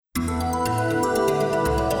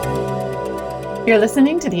You're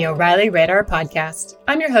listening to the O'Reilly Radar Podcast.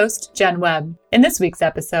 I'm your host, Jen Webb. In this week's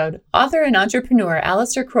episode, author and entrepreneur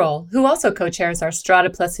Alistair Croll, who also co-chairs our Strata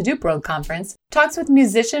Plus Hadoop World Conference, talks with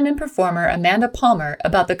musician and performer Amanda Palmer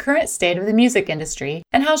about the current state of the music industry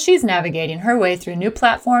and how she's navigating her way through new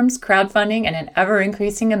platforms, crowdfunding, and an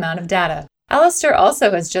ever-increasing amount of data. Alistair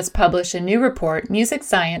also has just published a new report, Music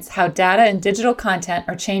Science: How Data and Digital Content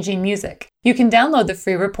Are Changing Music. You can download the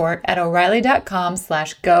free report at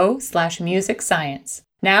o'reilly.com/go/music science.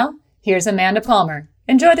 Now, here's Amanda Palmer.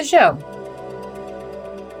 Enjoy the show.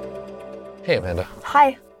 Hey, Amanda.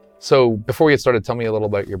 Hi. So before we get started, tell me a little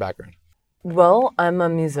about your background. Well, I'm a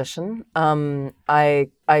musician. I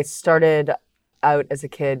started out as a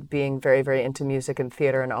kid being very, very into music and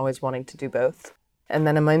theater and always wanting to do both. And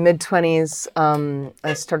then in my mid-20s,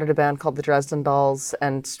 I started a band called the Dresden Dolls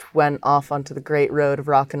and went off onto the great road of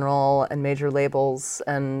rock and roll and major labels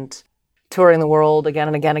and touring the world again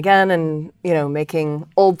and again and again and, making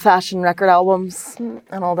old-fashioned record albums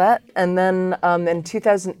and all that. And then in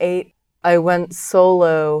 2008, I went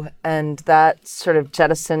solo, and that sort of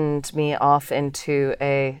jettisoned me off into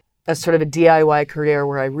a sort of a DIY career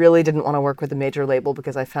where I really didn't want to work with a major label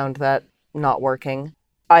because I found that not working.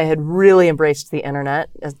 I had really embraced the internet,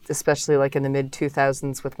 especially like in the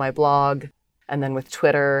mid-2000s with my blog and then with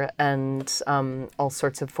Twitter and all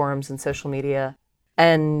sorts of forums and social media.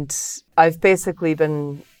 And I've basically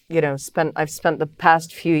been, I've spent the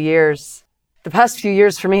past few years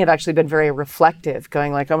for me have actually been very reflective,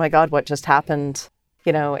 going like, oh my God, what just happened?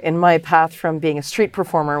 In my path from being a street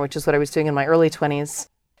performer, which is what I was doing in my early 20s,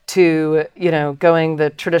 to, going the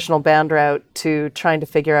traditional band route, to trying to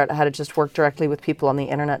figure out how to just work directly with people on the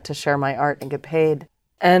internet to share my art and get paid.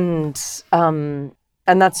 And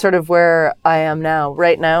that's sort of where I am now.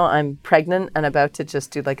 Right now, I'm pregnant and about to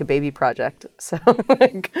just do like a baby project. So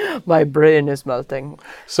my brain is melting.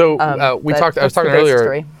 So I was talking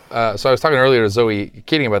earlier to Zoe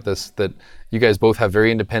Keating about this, that you guys both have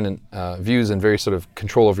very independent views and very sort of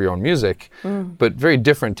control over your own music, but very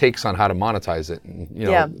different takes on how to monetize it.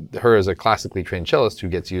 And, her as a classically trained cellist who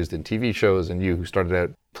gets used in TV shows, and you who started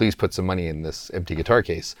out, please put some money in this empty guitar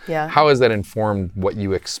case. Yeah. How has that informed what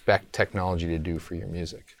you expect technology to do for your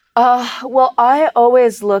music? Well, I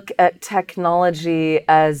always look at technology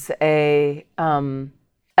as a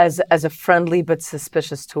friendly but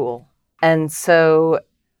suspicious tool. And so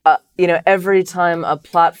every time a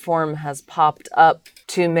platform has popped up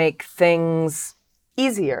to make things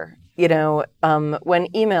easier, when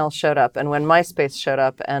email showed up and when MySpace showed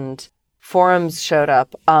up and forums showed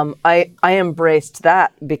up, I embraced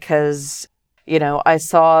that because, I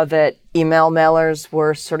saw that email mailers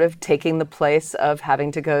were sort of taking the place of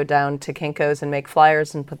having to go down to Kinko's and make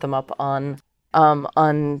flyers and put them up on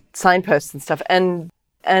signposts and stuff. And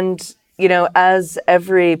as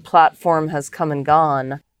every platform has come and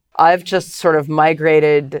gone, I've just sort of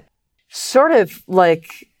migrated sort of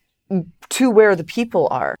like to where the people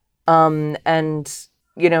are.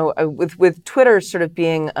 With Twitter sort of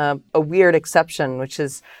being a weird exception, which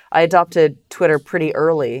is I adopted Twitter pretty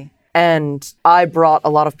early, and I brought a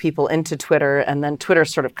lot of people into Twitter, and then Twitter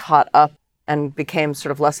sort of caught up and became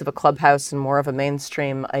sort of less of a clubhouse and more of a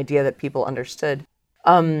mainstream idea that people understood.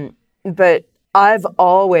 But I've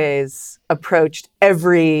always approached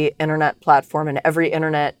every internet platform and every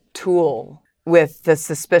internet tool with the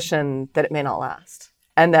suspicion that it may not last.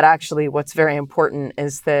 And that actually what's very important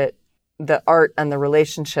is that the art and the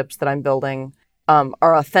relationships that I'm building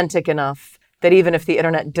are authentic enough that even if the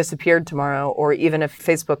internet disappeared tomorrow, or even if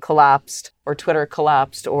Facebook collapsed or Twitter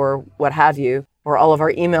collapsed or what have you, or all of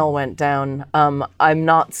our email went down, I'm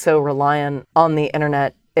not so reliant on the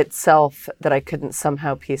internet itself that I couldn't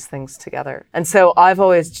somehow piece things together. And so I've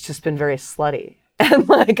always just been very slutty. And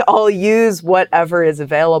I'll use whatever is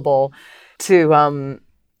available to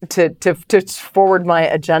forward my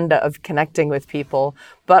agenda of connecting with people.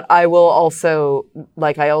 But I will also,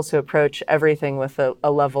 I also approach everything with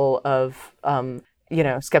a level of,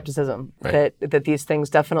 skepticism, right, that these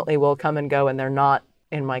things definitely will come and go and they're not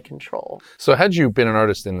in my control. So had you been an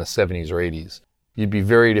artist in the 70s or 80s, you'd be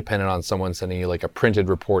very dependent on someone sending you like a printed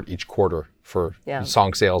report each quarter for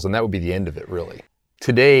song sales, and that would be the end of it, really.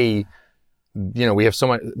 Today, we have so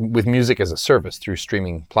much with music as a service through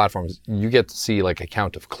streaming platforms. You get to see like a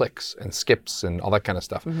count of clicks and skips and all that kind of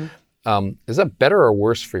stuff. Mm-hmm. Is that better or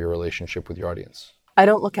worse for your relationship with your audience? I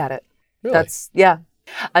don't look at it. Really?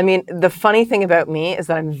 I mean, the funny thing about me is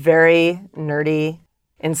that I'm very nerdy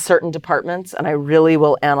in certain departments, and I really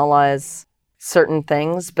will analyze certain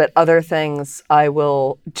things, but other things I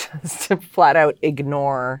will just flat out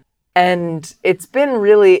ignore. And it's been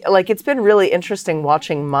really interesting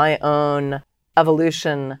watching my own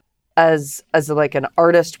evolution like an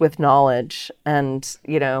artist with knowledge and,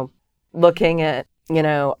 looking at,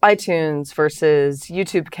 iTunes versus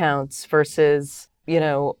YouTube counts versus,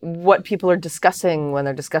 what people are discussing when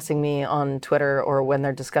they're discussing me on Twitter or when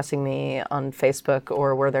they're discussing me on Facebook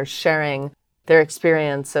or where they're sharing their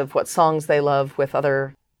experience of what songs they love with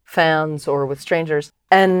other fans or with strangers.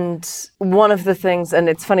 And one of the things, and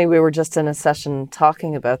it's funny, we were just in a session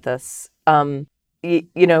talking about this, when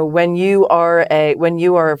you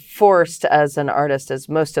are forced as an artist, as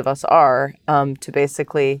most of us are, to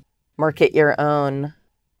basically market your own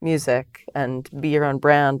music and be your own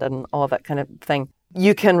brand and all that kind of thing,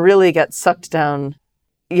 you can really get sucked down.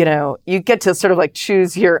 You get to sort of like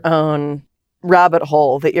choose your own rabbit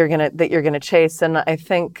hole that you're gonna chase. And I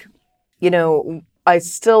think, I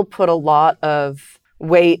still put a lot of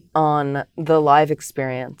weight on the live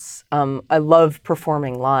experience. I love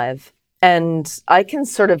performing live. And I can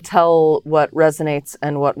sort of tell what resonates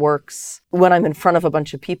and what works when I'm in front of a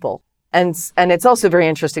bunch of people. And it's also very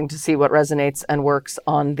interesting to see what resonates and works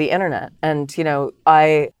on the internet. And,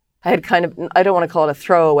 I had kind of, I don't want to call it a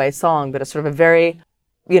throwaway song, but a sort of a very,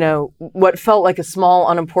 what felt like a small,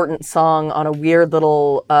 unimportant song on a weird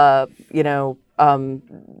little,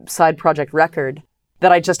 side project record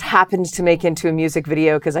that I just happened to make into a music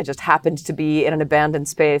video because I just happened to be in an abandoned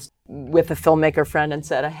space with a filmmaker friend and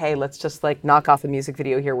said, hey, let's just like knock off a music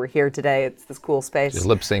video here. We're here today. It's this cool space. Just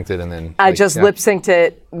lip synced it and then... I just lip synced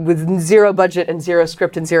it with zero budget and zero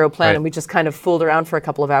script and zero plan. Right. And we just kind of fooled around for a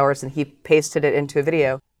couple of hours and he pasted it into a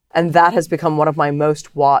video. And that has become one of my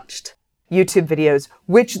most watched YouTube videos,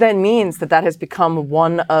 which then means that has become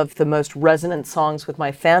one of the most resonant songs with my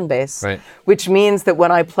fan base, right. Which means that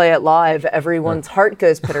when I play it live, everyone's heart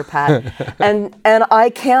goes pitter-pat. and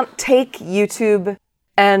I can't take YouTube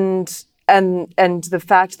and the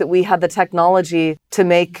fact that we had the technology to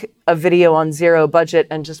make a video on zero budget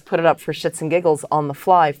and just put it up for shits and giggles on the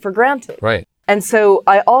fly for granted. Right. And so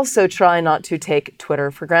I also try not to take Twitter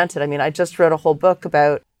for granted. I mean, I just wrote a whole book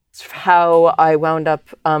about how I wound up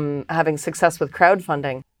having success with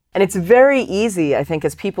crowdfunding. And it's very easy, I think,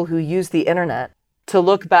 as people who use the internet to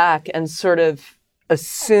look back and sort of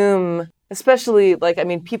assume, especially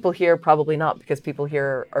people here probably not because people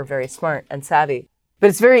here are very smart and savvy. But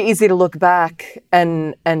it's very easy to look back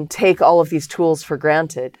and take all of these tools for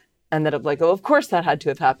granted. And that of course that had to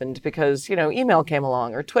have happened because, email came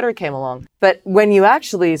along or Twitter came along. But when you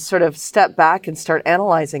actually sort of step back and start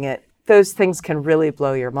analyzing it, those things can really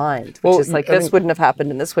blow your mind, which is this wouldn't have happened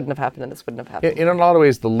and this wouldn't have happened and this wouldn't have happened. In a lot of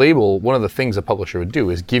ways, the label, one of the things a publisher would do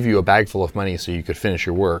is give you a bag full of money so you could finish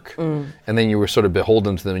your work. And then you were sort of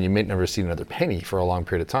beholden to them and you may never see another penny for a long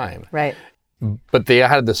period of time. Right. But they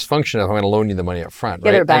had this function of I'm going to loan you the money up front,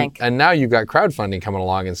 right? Their bank. And now you've got crowdfunding coming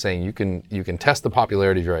along and saying you can test the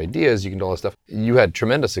popularity of your ideas, you can do all this stuff. You had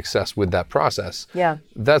tremendous success with that process. Yeah.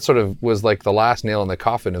 That sort of was like the last nail in the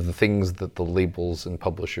coffin of the things that the labels and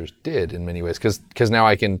publishers did in many ways. Because now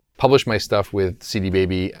I can publish my stuff with CD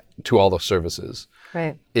Baby to all the services.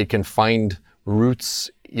 Right. It can find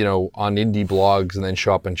roots on indie blogs and then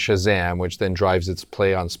show up in Shazam, which then drives its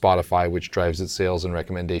play on Spotify, which drives its sales and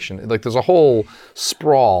recommendation. There's a whole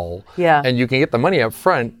sprawl. Yeah. And you can get the money up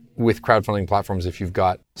front with crowdfunding platforms if you've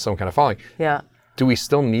got some kind of following. Yeah. Do we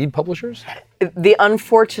still need publishers? The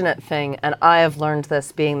unfortunate thing, and I have learned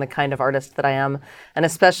this being the kind of artist that I am, and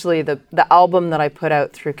especially the album that I put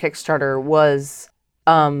out through Kickstarter was,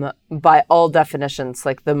 by all definitions,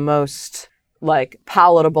 the most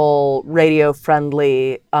palatable,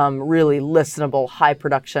 radio-friendly, really listenable,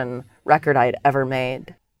 high-production record I'd ever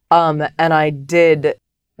made. And I did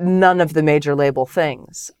none of the major label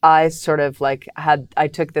things. I sort of I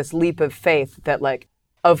took this leap of faith that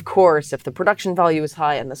of course, if the production value is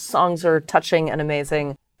high and the songs are touching and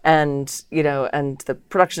amazing and, and the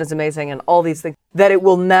production is amazing and all these things, that it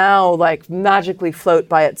will now magically float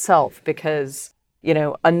by itself because,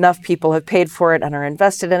 enough people have paid for it and are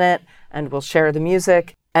invested in it and will share the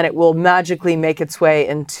music, and it will magically make its way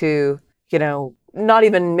into, not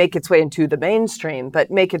even make its way into the mainstream,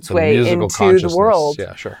 but make its way into the world.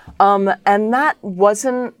 Yeah, sure. And that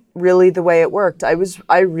wasn't really the way it worked.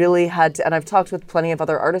 I really had to, and I've talked with plenty of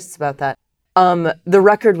other artists about that. The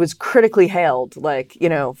record was critically hailed,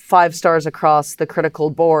 5 stars across the critical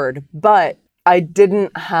board, but I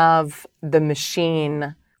didn't have the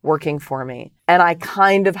machine working for me. And I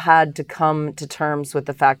kind of had to come to terms with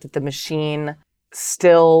the fact that the machine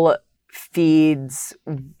still feeds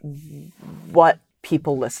what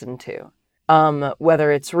people listen to,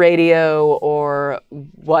 whether it's radio or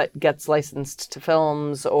what gets licensed to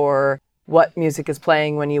films or what music is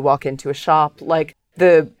playing when you walk into a shop.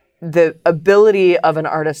 the ability of an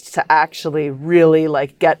artist to actually really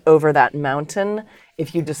like get over that mountain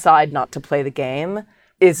if you decide not to play the game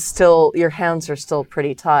is still, your hands are still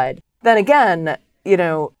pretty tied. Then again, you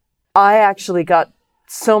know, I actually got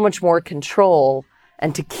so much more control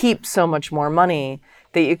and to keep so much more money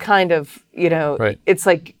that you kind of, you know, it's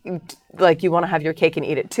like you want to have your cake and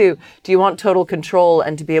eat it too. Do you want total control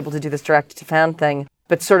and to be able to do this direct to fan thing,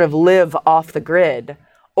 but sort of live off the grid?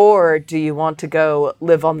 Or do you want to go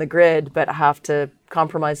live on the grid, but have to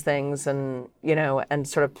compromise things and, you know, and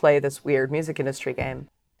sort of play this weird music industry game?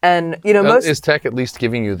 And, you know, is tech at least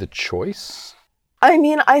giving you the choice? I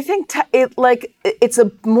mean, I think it's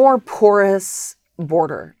a more porous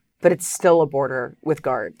border, but it's still a border with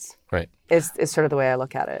guards. Right. Is sort of the way I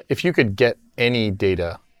look at it. If you could get any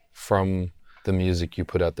data from the music you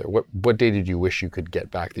put out there, what data do you wish you could get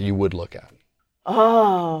back that you would look at?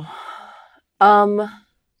 Oh,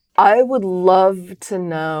 I would love to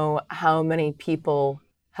know how many people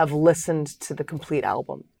have listened to the complete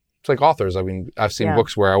album. It's like authors. I mean, I've seen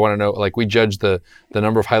books where I want to know, like we judge the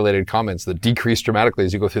number of highlighted comments that decrease dramatically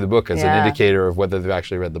as you go through the book as an indicator of whether they've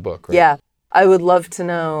actually read the book. Right? Yeah. I would love to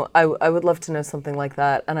know, I would love to know something like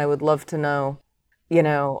that. And I would love to know, you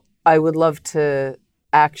know, I would love to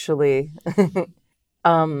actually,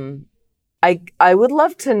 I would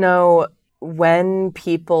love to know when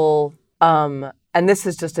people, and this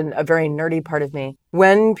is just a very nerdy part of me,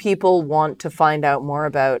 when people want to find out more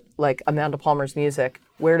about like Amanda Palmer's music,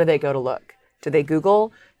 where do they go to look? Do they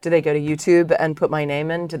Google? Do they go to YouTube and put my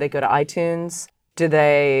name in? Do they go to iTunes? Do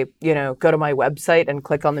they, you know, go to my website and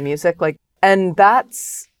click on the music? Like, and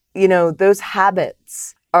that's, you know, those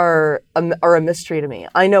habits are a mystery to me.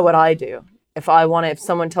 I know what I do. If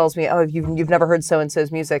someone tells me, oh, you've never heard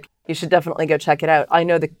so-and-so's music, you should definitely go check it out. I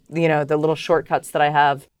know the little shortcuts that I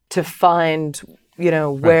have to find, you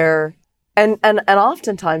know, where, and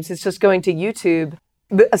oftentimes it's just going to YouTube,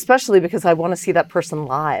 especially because I want to see that person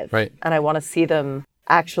live. Right. And I want to see them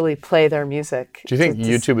actually play their music. Do you think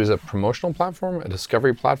YouTube is a promotional platform, a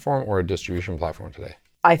discovery platform, or a distribution platform today?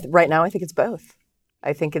 Right now, I think it's both.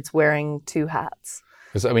 I think it's wearing two hats.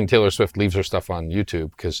 Because, I mean, Taylor Swift leaves her stuff on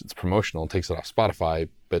YouTube because it's promotional, takes it off Spotify,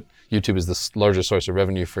 but YouTube is the largest source of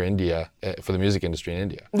revenue for India, for the music industry in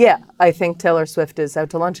India. Yeah, I think Taylor Swift is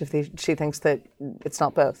out to lunch if she thinks that it's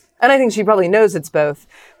not both. And I think she probably knows it's both,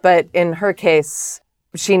 but in her case,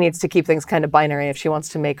 she needs to keep things kind of binary if she wants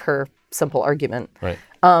to make her simple argument. Right.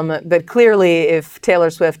 But clearly, if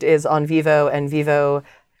Taylor Swift is on Vivo and Vivo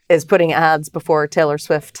is putting ads before Taylor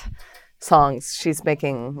Swift songs, she's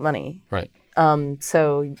making money. Right.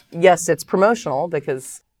 So yes, it's promotional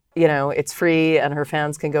because, you know, it's free and her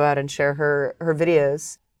fans can go out and share her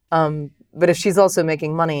videos. But if she's also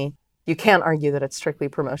making money, you can't argue that it's strictly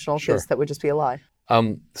promotional because that would just be a lie.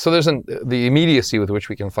 So there's the immediacy with which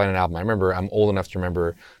we can find an album. I remember, I'm old enough to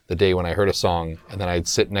remember the day when I heard a song and then I'd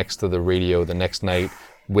sit next to the radio the next night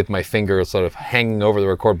with my finger sort of hanging over the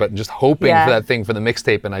record button, just hoping for that thing for the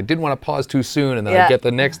mixtape. And I didn't want to pause too soon. And then I'd get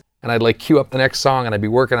the next, and I'd like queue up the next song and I'd be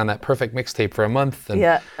working on that perfect mixtape for a month.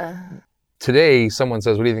 And today someone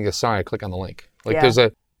says, what do you think of the song? I click on the link. Like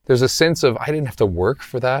there's a sense of, I didn't have to work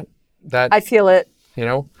for that. I feel it. You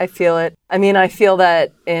know? I feel it. I mean, I feel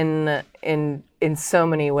that in so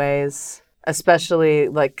many ways, especially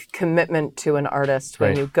like commitment to an artist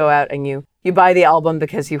when you go out and you buy the album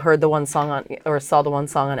because you heard the one song or saw the one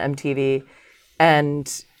song on MTV,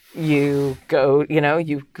 and you go, you know,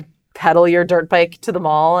 you pedal your dirt bike to the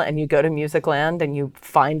mall and you go to Musicland and you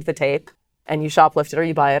find the tape and you shoplift it or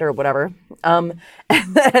you buy it or whatever. But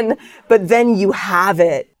then you have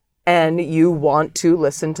it and you want to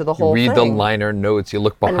listen to the whole thing. Read the liner notes, you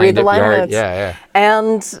look behind it. Yeah.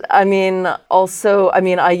 And I mean, also,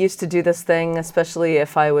 I used to do this thing, especially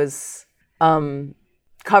if I was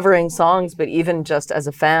covering songs, but even just as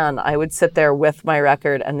a fan, I would sit there with my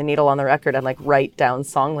record and the needle on the record and like write down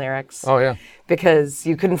song lyrics. Oh yeah. Because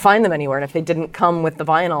you couldn't find them anywhere. And if they didn't come with the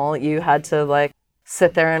vinyl, you had to like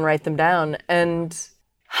sit there and write them down. And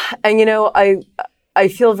you know, I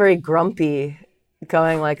feel very grumpy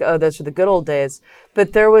going like, oh, those are the good old days.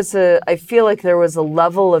 But I feel like there was a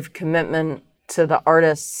level of commitment to the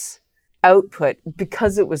artist's output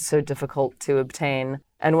because it was so difficult to obtain.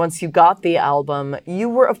 And once you got the album,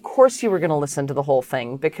 of course you were going to listen to the whole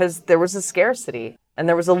thing because there was a scarcity and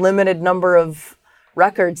there was a limited number of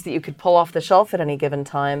records that you could pull off the shelf at any given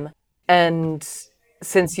time. And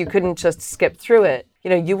since you couldn't just skip through it,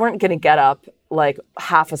 you know, you weren't going to get up like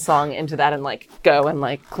half a song into that and like go and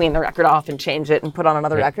like clean the record off and change it and put on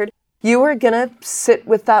another record. You were going to sit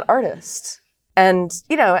with that artist. And,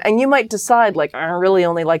 you know, and you might decide like, I really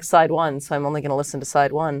only like side one, so I'm only going to listen to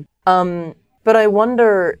side one. But I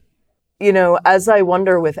wonder, as I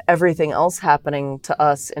wonder with everything else happening to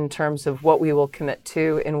us in terms of what we will commit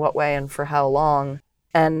to, in what way, and for how long,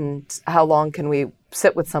 and how long can we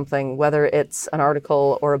sit with something, whether it's an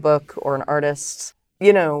article or a book or an artist,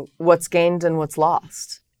 what's gained and what's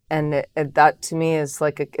lost. And that to me is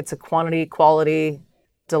it's a quantity quality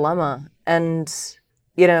dilemma. And,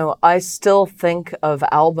 I still think of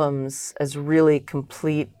albums as really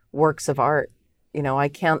complete works of art. I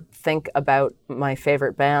can't think about my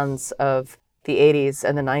favorite bands of the 80s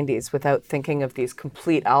and the 90s without thinking of these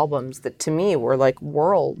complete albums that to me were like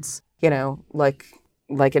worlds,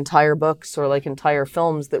 like entire books or like entire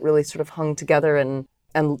films that really sort of hung together and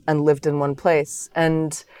lived in one place.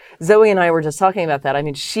 And Zoe and I were just talking about that. I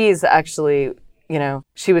mean, she's actually,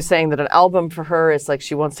 she was saying that an album for her is like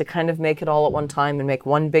she wants to kind of make it all at one time and make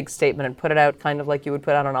one big statement and put it out kind of like you would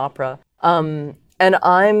put out an opera. And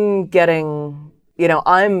I'm getting,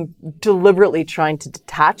 I'm deliberately trying to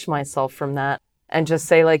detach myself from that and just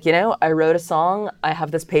say like, I wrote a song, I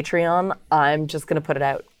have this Patreon, I'm just going to put it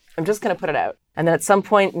out. I'm just going to put it out. And then at some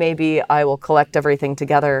point, maybe I will collect everything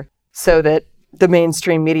together so that the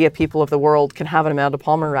mainstream media people of the world can have an Amanda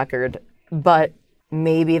Palmer record. But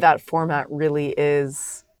maybe that format really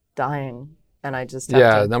is dying. And I just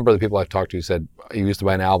a number of the people I've talked to said, you used to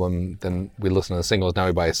buy an album, then we listen to the singles, now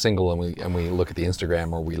we buy a single and we look at the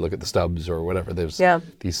Instagram or we look at the stubs or whatever. There's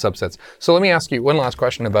these subsets. So let me ask you one last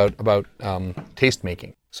question about taste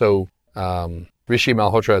making. So Rishi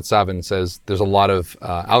Malhotra at Savin says there's a lot of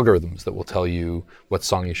algorithms that will tell you what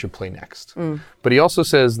song you should play next. But he also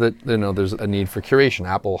says that there's a need for curation.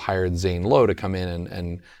 Apple hired Zane Lowe to come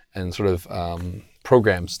in and sort of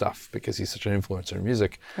program stuff because he's such an influencer in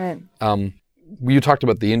music. Right. You talked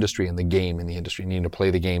about the industry and the game in the industry, needing to play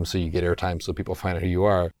the game so you get airtime so people find out who you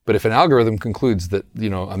are. But if an algorithm concludes that,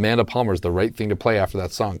 Amanda Palmer is the right thing to play after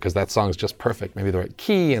that song because that song is just perfect, maybe the right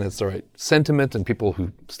key and it's the right sentiment and people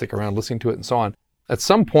who stick around listening to it and so on, at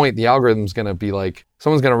some point the algorithm's going to be like,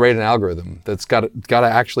 someone's going to rate an algorithm that's got to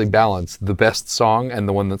actually balance the best song and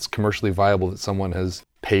the one that's commercially viable that someone has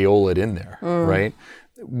payola in there, right?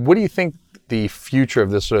 What do you think the future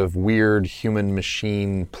of this sort of weird human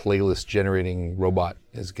machine playlist generating robot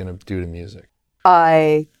is going to do to music?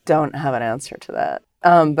 I don't have an answer to that.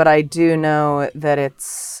 But I do know that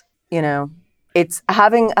it's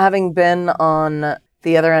having been on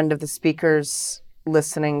the other end of the speakers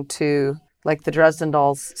listening to like the Dresden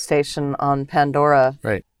Dolls station on Pandora,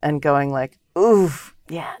 right, and going like, ooh,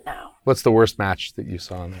 yeah, no. What's the worst match that you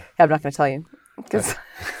saw on there? I'm not going to tell you. Because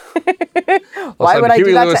why would I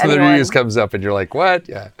do that to anyone? Huey Lewis in the News comes up and you're like, what?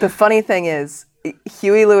 Yeah. The funny thing is,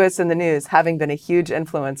 Huey Lewis in the News, having been a huge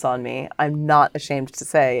influence on me, I'm not ashamed to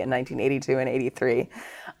say, in 1982 and 83,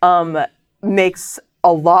 makes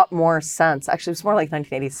a lot more sense. Actually, it was more like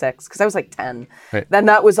 1986 because I was like 10. Right. Then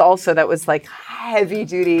that was like heavy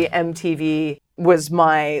duty MTV was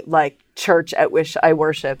my like church at which I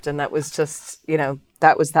worshipped, and that was just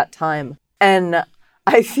that was that time. And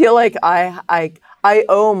I feel like I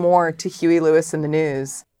owe more to Huey Lewis in the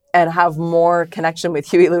News and have more connection with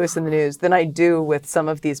Huey Lewis in the News than I do with some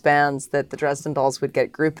of these bands that the Dresden Dolls would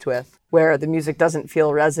get grouped with, where the music doesn't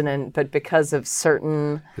feel resonant, but because of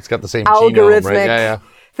certain it's got the same algorithmic genome, right?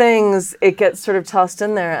 things, it gets sort of tossed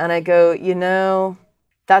in there. And I go,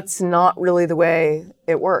 that's not really the way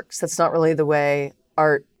it works. That's not really the way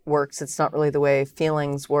art works. It's not really the way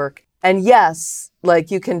feelings work. And yes, like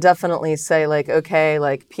you can definitely say like, okay,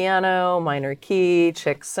 like piano, minor key,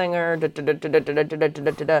 chick singer, but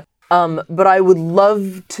I would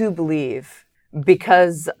love to believe,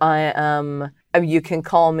 because I am, you can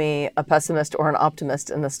call me a pessimist or an optimist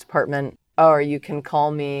in this department, or you can call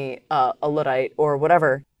me a Luddite or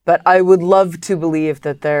whatever, but I would love to believe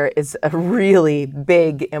that there is a really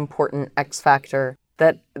big, important X factor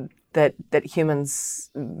that humans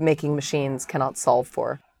making machines cannot solve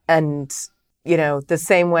for. And, the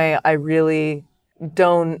same way I really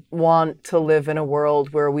don't want to live in a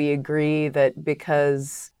world where we agree that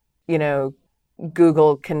because,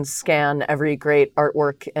 Google can scan every great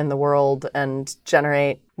artwork in the world and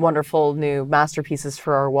generate wonderful new masterpieces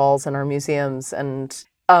for our walls and our museums. And,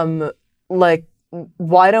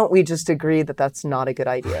 why don't we just agree that that's not a good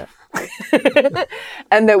idea?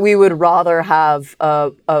 And that we would rather have,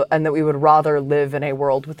 and that we would rather live in a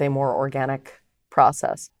world with a more organic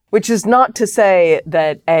process. Which is not to say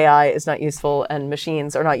that AI is not useful and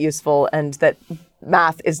machines are not useful and that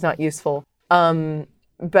math is not useful.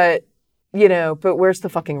 But where's the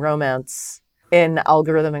fucking romance in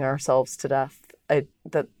algorithming ourselves to death? It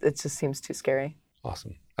just seems too scary.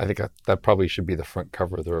 Awesome. I think that probably should be the front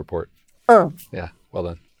cover of the report. Oh. Yeah, well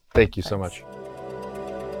done. Thank you so much.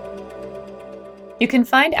 You can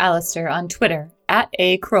find Alistair on Twitter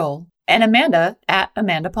 @acroll and Amanda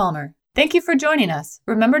 @Amanda Palmer. Thank you for joining us.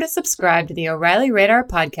 Remember to subscribe to the O'Reilly Radar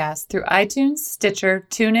podcast through iTunes, Stitcher,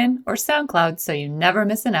 TuneIn, or SoundCloud so you never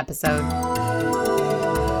miss an episode.